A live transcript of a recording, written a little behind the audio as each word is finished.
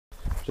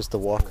Just a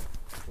walk.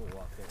 Cool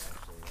walk there,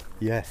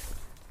 actually. Yeah.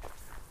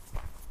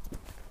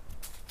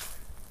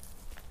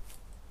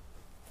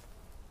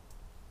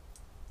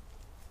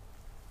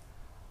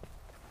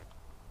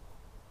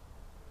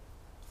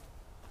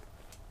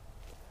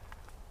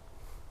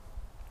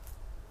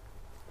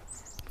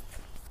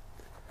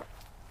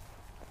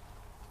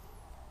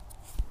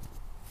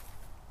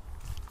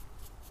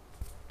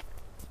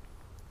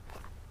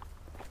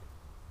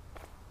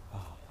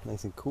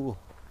 Nice and cool.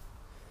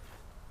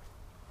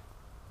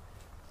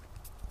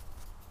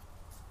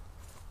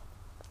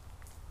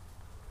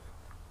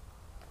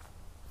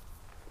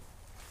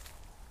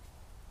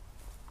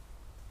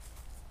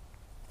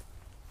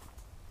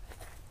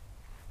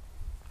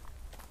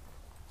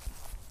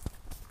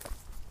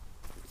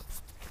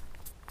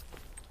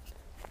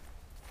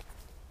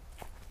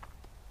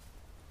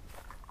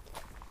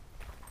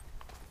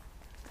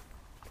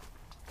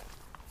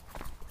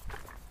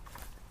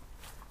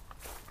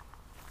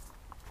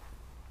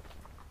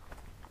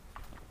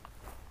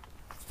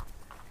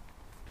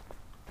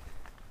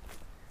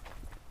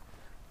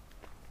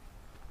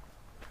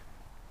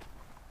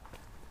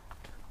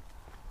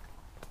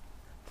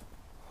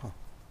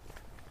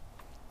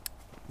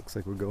 Looks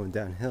like we're going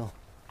downhill.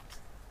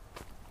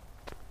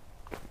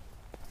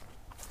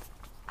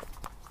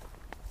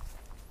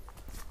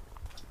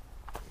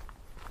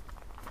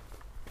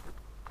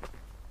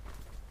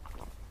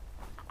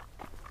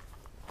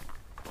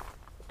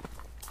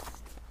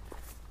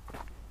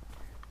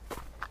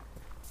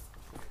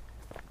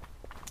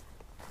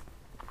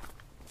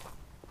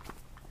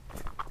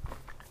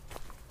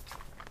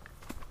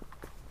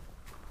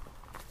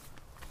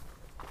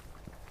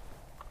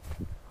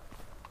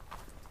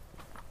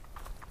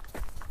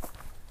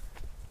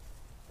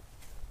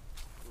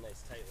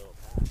 Tight little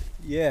path.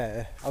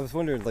 Yeah, I was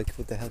wondering like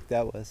what the heck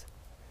that was.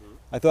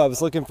 I thought I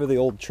was looking for the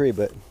old tree,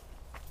 but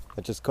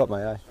it just caught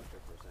my eye.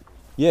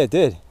 Yeah, it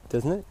did,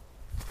 doesn't it?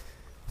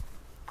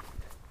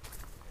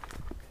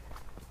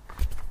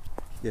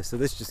 Yeah, so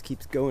this just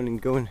keeps going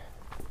and going.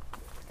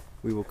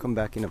 We will come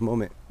back in a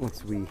moment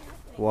once we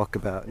walk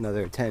about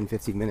another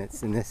 10-15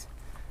 minutes in this.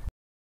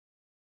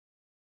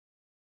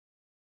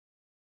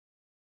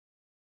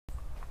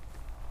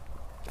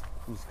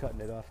 I'm just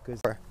cutting it off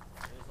because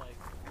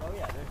Oh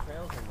yeah, there's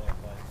trails in there,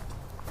 but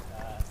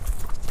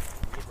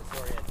you get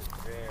disoriented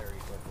very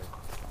quickly.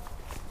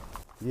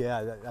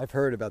 yeah, I've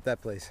heard about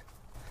that place.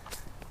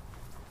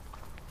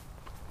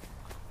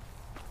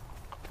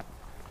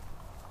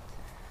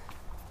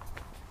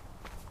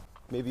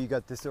 Maybe you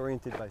got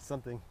disoriented by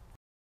something.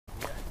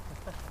 Yeah.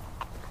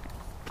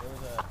 There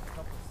was a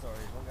couple of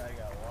stories. One guy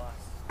got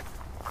lost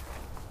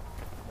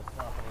in the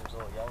swamp when he was a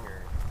little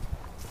younger.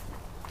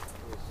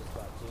 He was just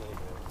about a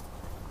teenager.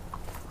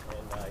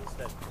 And he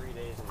spent 3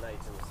 days and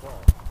nights in the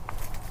swamp.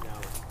 Now,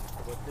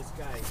 what this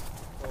guy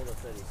told us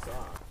that he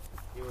saw,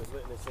 he was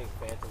witnessing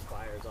phantom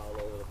fires all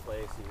over the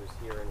place. He was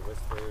hearing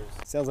whispers.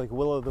 Sounds like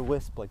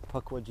Will-o'-the-Wisp, like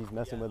Puckwudgie's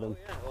messing with him.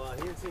 Oh yeah, well,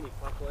 he didn't see any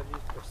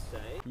puckwudgies per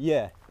se.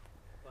 Yeah,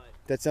 But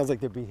that sounds like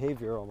their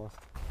behavior almost.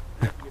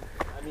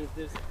 I mean,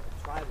 there's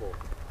tribal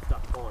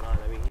stuff going on.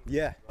 I mean,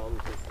 Yeah.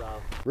 drums and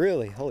stuff.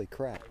 Really? Holy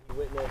crap. He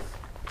witnessed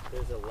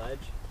there's a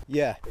ledge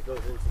Yeah. that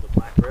goes into the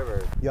Black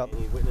River. Yup.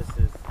 And he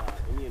witnesses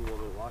Indian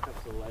woman walk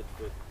up to the ledge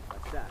with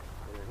a sack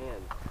in her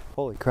hand.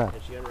 Holy crap.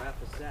 And she unwrapped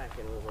the sack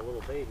and it was a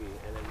little baby,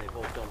 and then they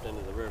both jumped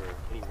into the river.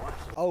 And he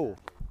watched it. Oh,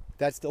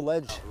 that's the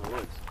ledge. Out in the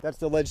woods. That's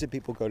the ledge that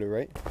people go to,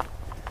 right?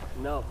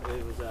 No,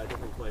 it was a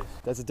different place.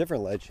 That's a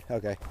different ledge.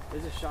 Okay.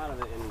 There's a shot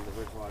of it in the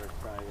Bridgewater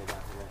Triangle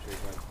documentary,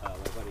 but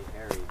my buddy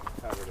Harry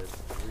covered it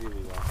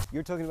really well.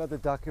 You're talking about the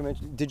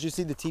documentary. Did you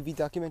see the TV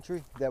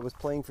documentary that was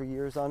playing for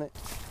years on it?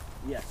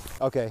 Yes.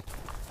 Okay.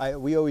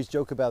 We always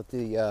joke about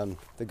the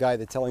guy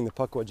that telling the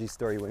Puckwudgie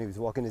story when he was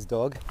walking his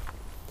dog.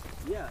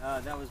 Yeah,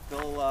 that was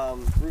Bill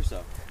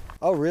Russo.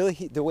 Oh, really?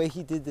 The way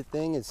he did the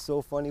thing is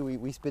so funny.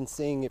 We've been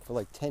saying it for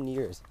like 10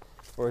 years,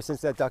 or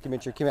since that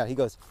documentary came out. He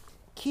goes,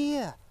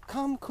 "Kia,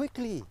 come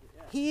quickly,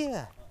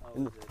 here."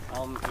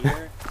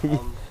 Here,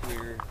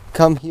 here.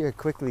 Come here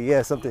quickly.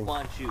 Yeah, something. He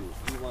wants you.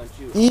 He wants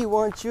you. He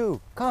wants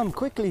you. Come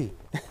quickly.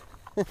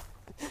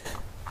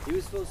 He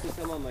was supposed to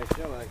come on my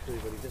show actually,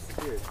 but he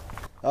disappeared.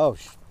 Oh,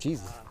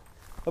 Jesus.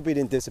 Hope he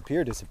didn't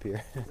disappear. He's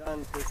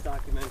on this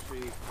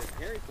documentary that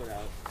Harry put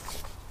out,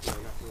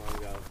 not too long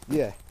ago.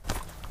 Yeah.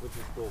 Which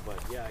is cool,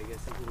 but yeah, I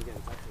guess he couldn't get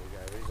in touch with the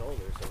guy. But he's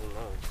older, so who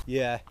knows?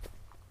 Yeah.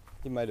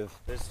 He might have.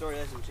 The story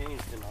hasn't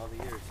changed in all the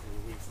years,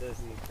 and he says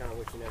he kind of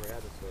wish he never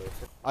had the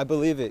story. I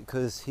believe it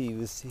because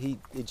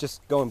it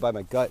just going by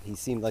my gut, he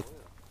seemed like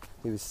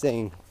he was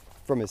saying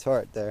from his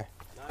heart there.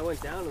 I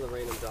went down to the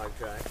random dog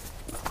track.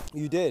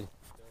 You did?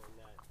 During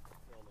that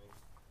filming.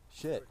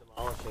 Shit. They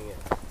were demolishing it,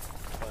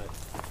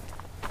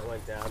 but I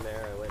went down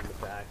there, I went in the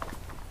back.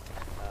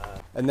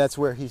 And that's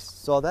where he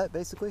saw that,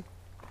 basically?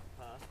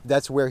 Huh?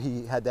 That's where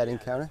he had that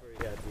encounter?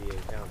 That's where he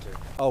had the encounter.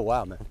 Oh,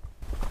 wow, man.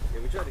 Yeah,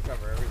 we tried to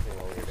cover everything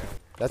while we were down.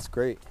 That's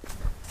great.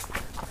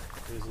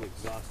 It was an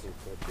exhausting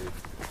trip, dude.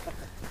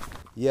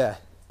 Yeah,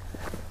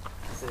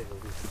 To say the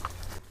least.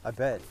 I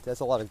bet. That's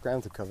a lot of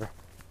ground to cover.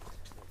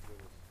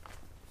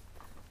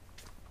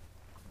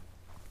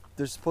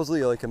 There's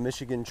supposedly like a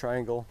Michigan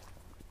Triangle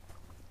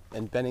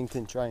and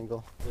Bennington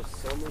Triangle. There's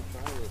so many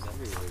triangles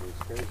everywhere, dude. It's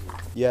crazy.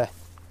 Yeah.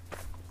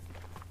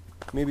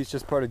 Maybe it's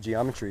just part of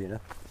geometry, you know?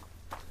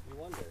 You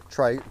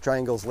wonder.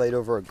 Triangles laid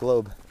over a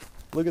globe.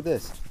 Look at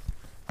this.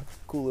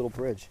 Cool little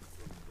bridge.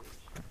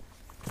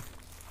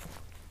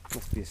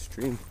 Must be a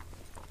stream.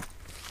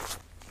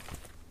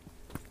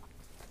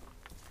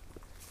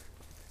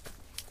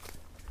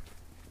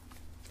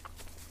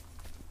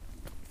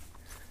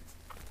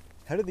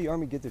 How did the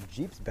army get their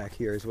jeeps back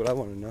here is what I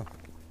want to know.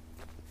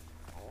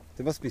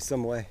 There must be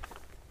some way.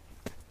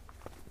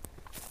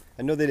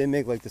 I know they didn't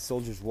make like the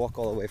soldiers walk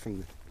all the way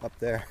from up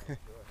there.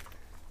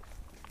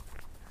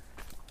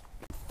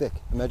 Thick.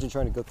 Imagine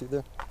trying to go through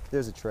there.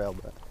 There's a trail,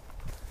 but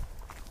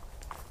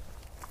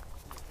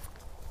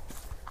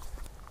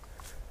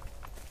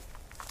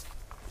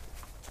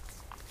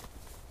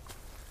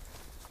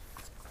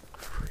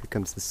here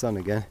comes the sun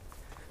again.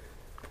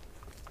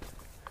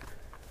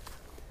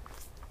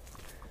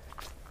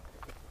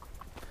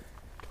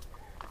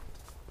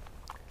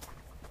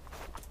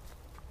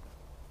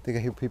 I think I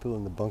hear people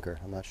in the bunker.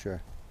 I'm not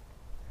sure.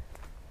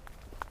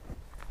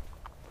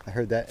 I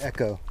heard that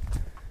echo.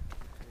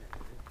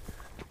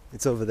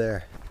 It's over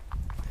there.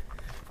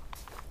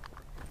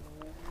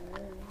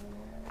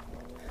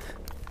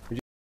 Would you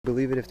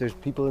believe it if there's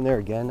people in there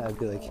again? I'd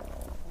be like,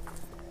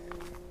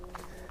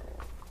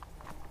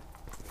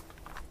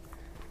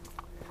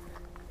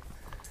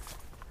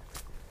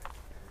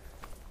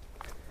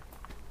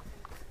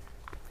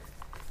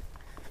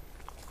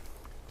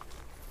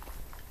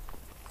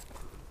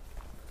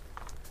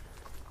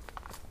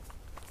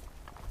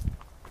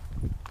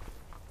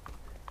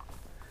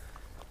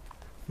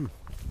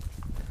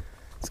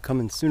 it's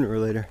coming sooner or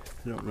later.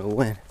 I don't know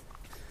when.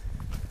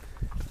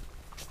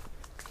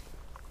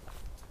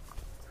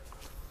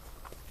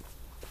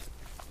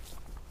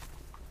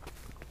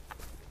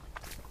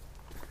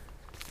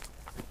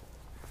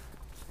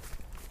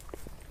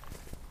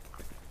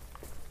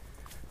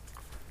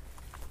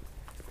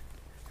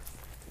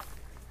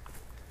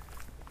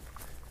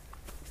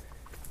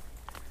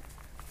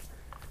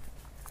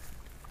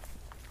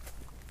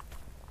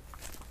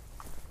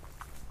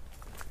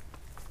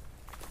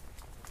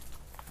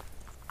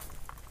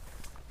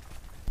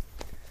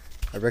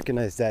 I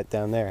recognize that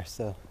down there,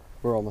 so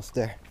we're almost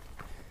there.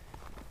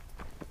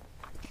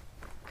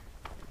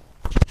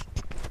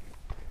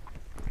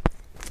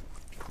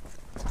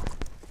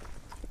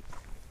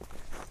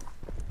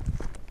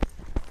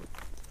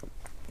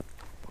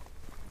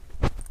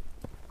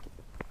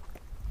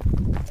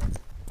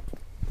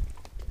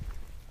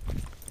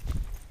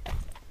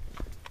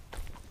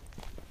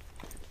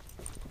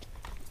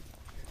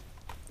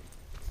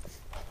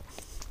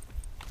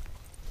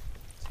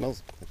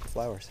 Smells like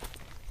flowers.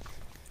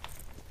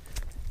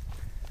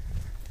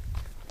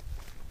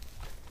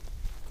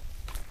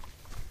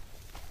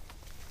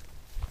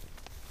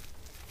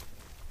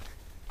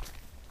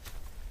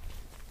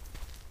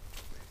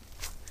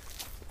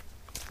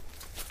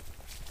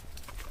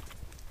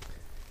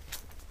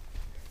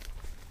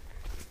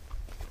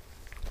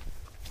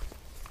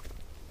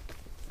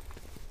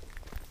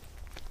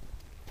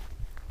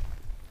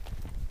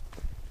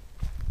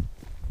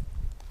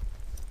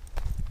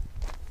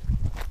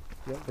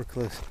 Yep, we're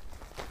close.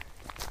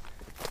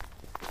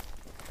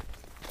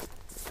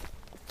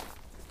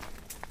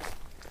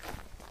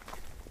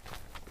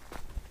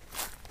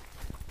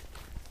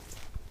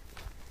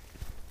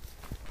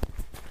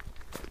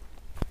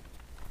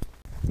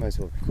 Might as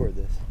well record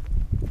this.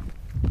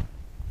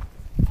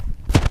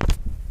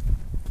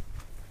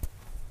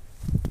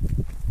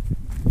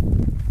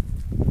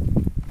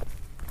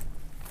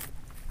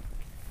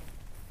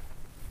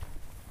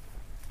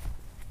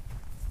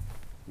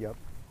 Yep.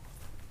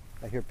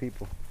 I hear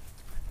people.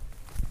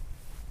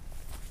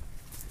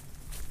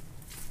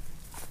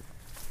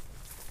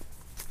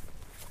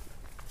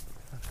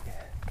 Okay.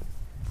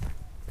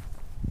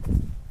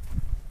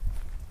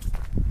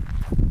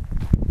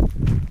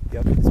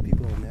 Yep, there's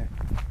people in there.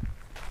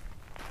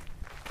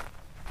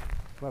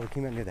 Wow, we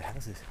came out near the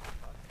houses.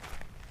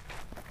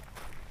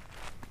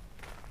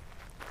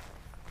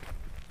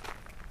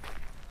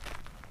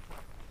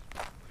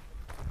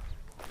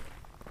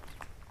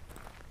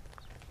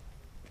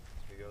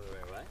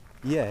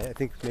 Yeah, I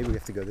think maybe we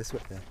have to go this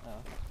way then. Oh.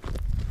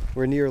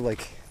 We're near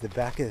like the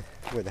back of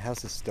where the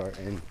houses start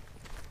and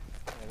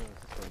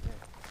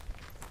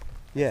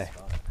yeah.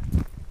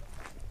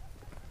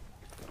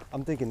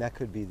 I'm thinking that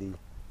could be the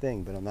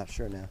thing, but I'm not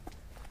sure now.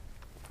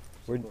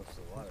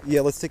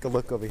 Yeah, let's take a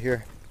look over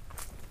here.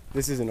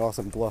 This is an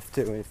awesome bluff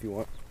too, if you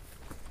want.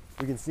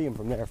 We can see them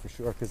from there for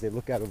sure because they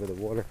look out over the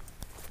water.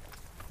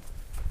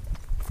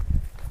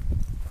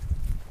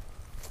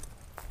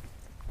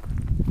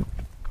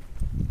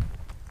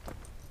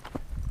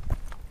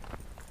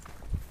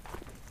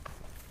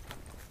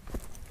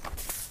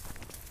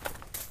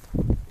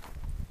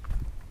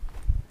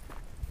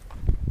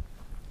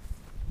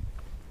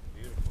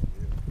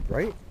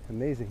 Right?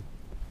 Amazing.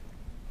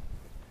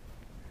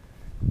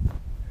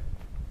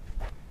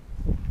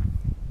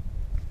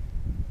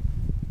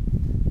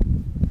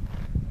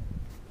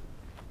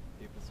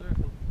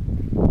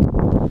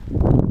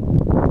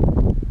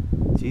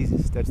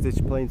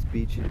 Ditch Plains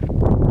Beach.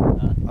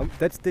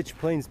 That's Ditch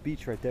Plains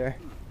Beach right there.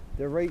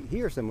 They're right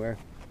here somewhere.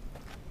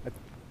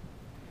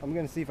 I'm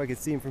gonna see if I can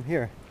see them from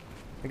here.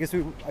 I guess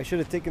I should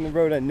have taken the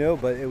road I know,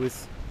 but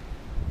it's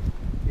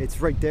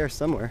right there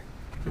somewhere.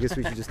 I guess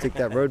we should just take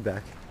that road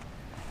back.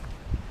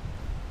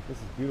 This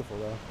is beautiful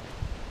though.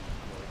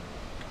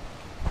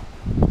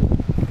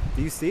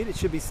 Do you see it? It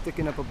should be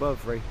sticking up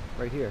above right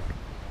here.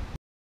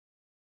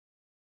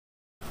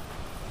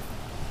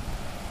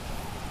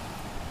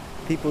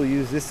 People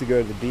use this to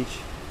go to the beach.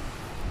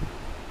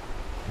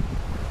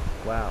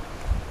 Wow.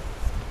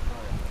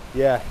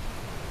 Yeah.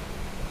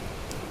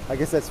 I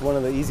guess that's one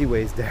of the easy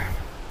ways there.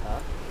 Huh?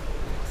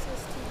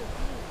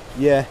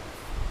 Yeah.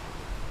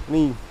 I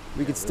mean,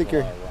 we could stick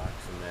your. your.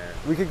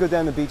 We could go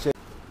down the beach.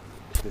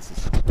 This is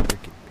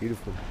freaking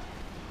beautiful.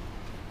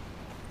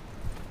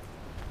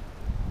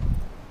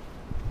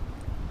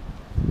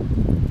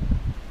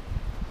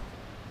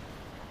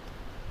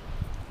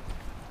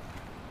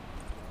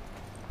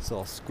 It's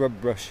all scrub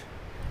brush.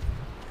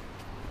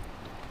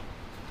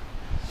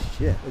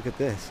 Shit, look at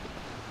this.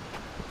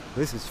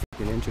 This is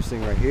freaking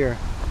interesting right here.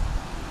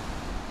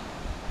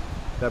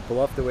 That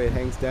bluff, the way it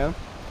hangs down.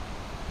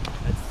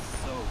 That's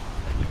so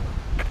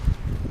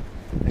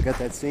I got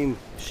that same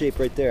shape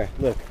right there.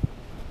 Look,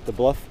 the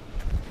bluff.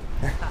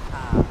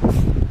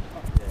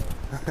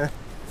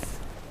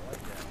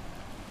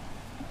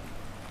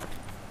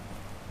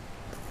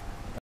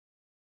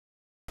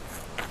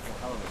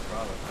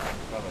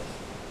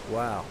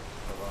 Wow.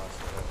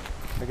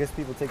 I guess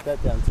people take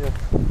that down too.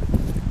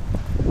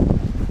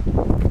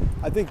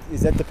 I think,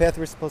 is that the path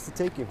we're supposed to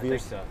take? It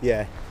veers, I think so.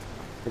 Yeah.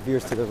 It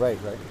veers to the right?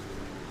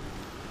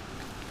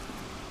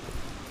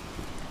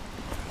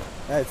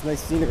 Yeah, it's nice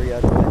scenery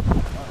out there.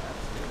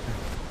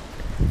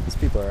 These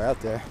people are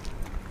out there.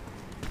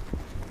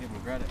 Give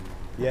them credit.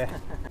 Yeah.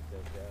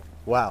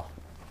 Wow.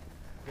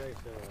 Very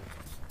similar.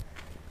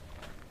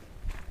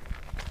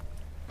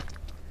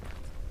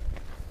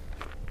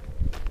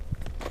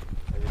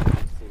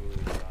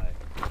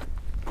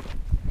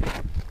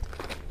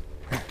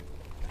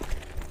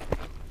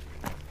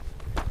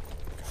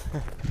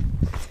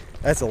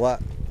 That's a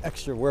lot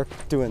extra work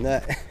doing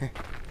that.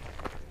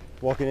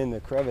 Walking in the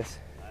crevice.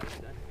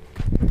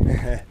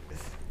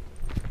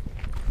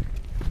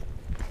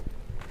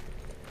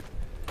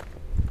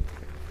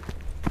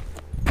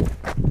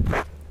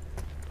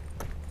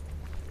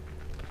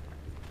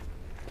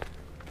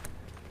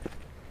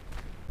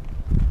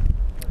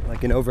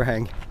 Like an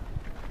overhang.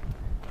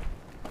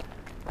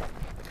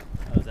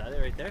 Oh, is that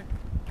it right there?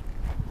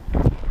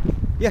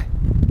 Yeah.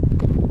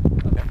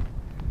 Okay.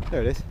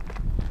 There it is.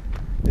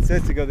 It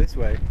says to go this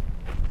way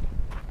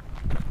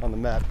on the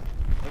map.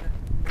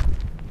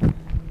 Okay.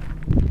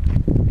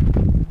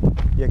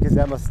 Yeah, because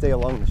that must stay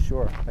along the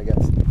shore, I guess.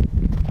 The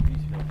beach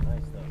feels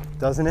nice though.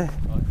 Doesn't it?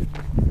 Oh,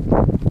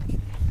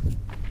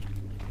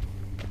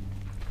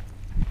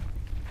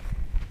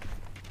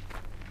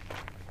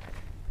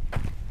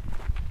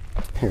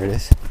 Here it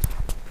is.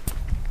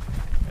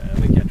 let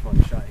me catch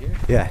one shot here.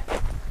 Yeah.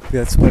 Look at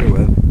that spider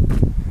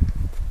web.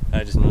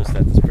 I just noticed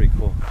that. That's pretty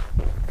cool.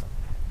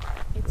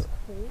 It's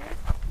cool.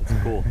 It's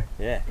cool.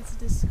 Yeah. It's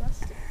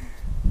disgusting.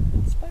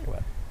 It's a spider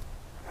web.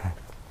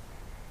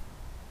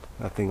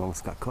 That thing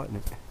almost got caught in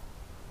it.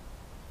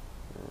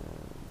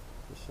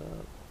 Fish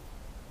up.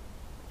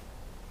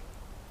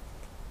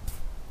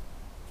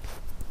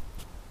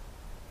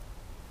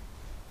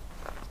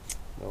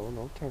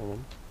 No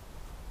turning.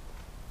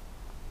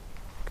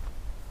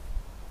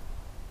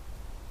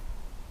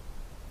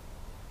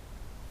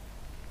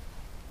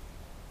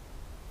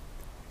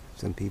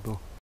 Some people.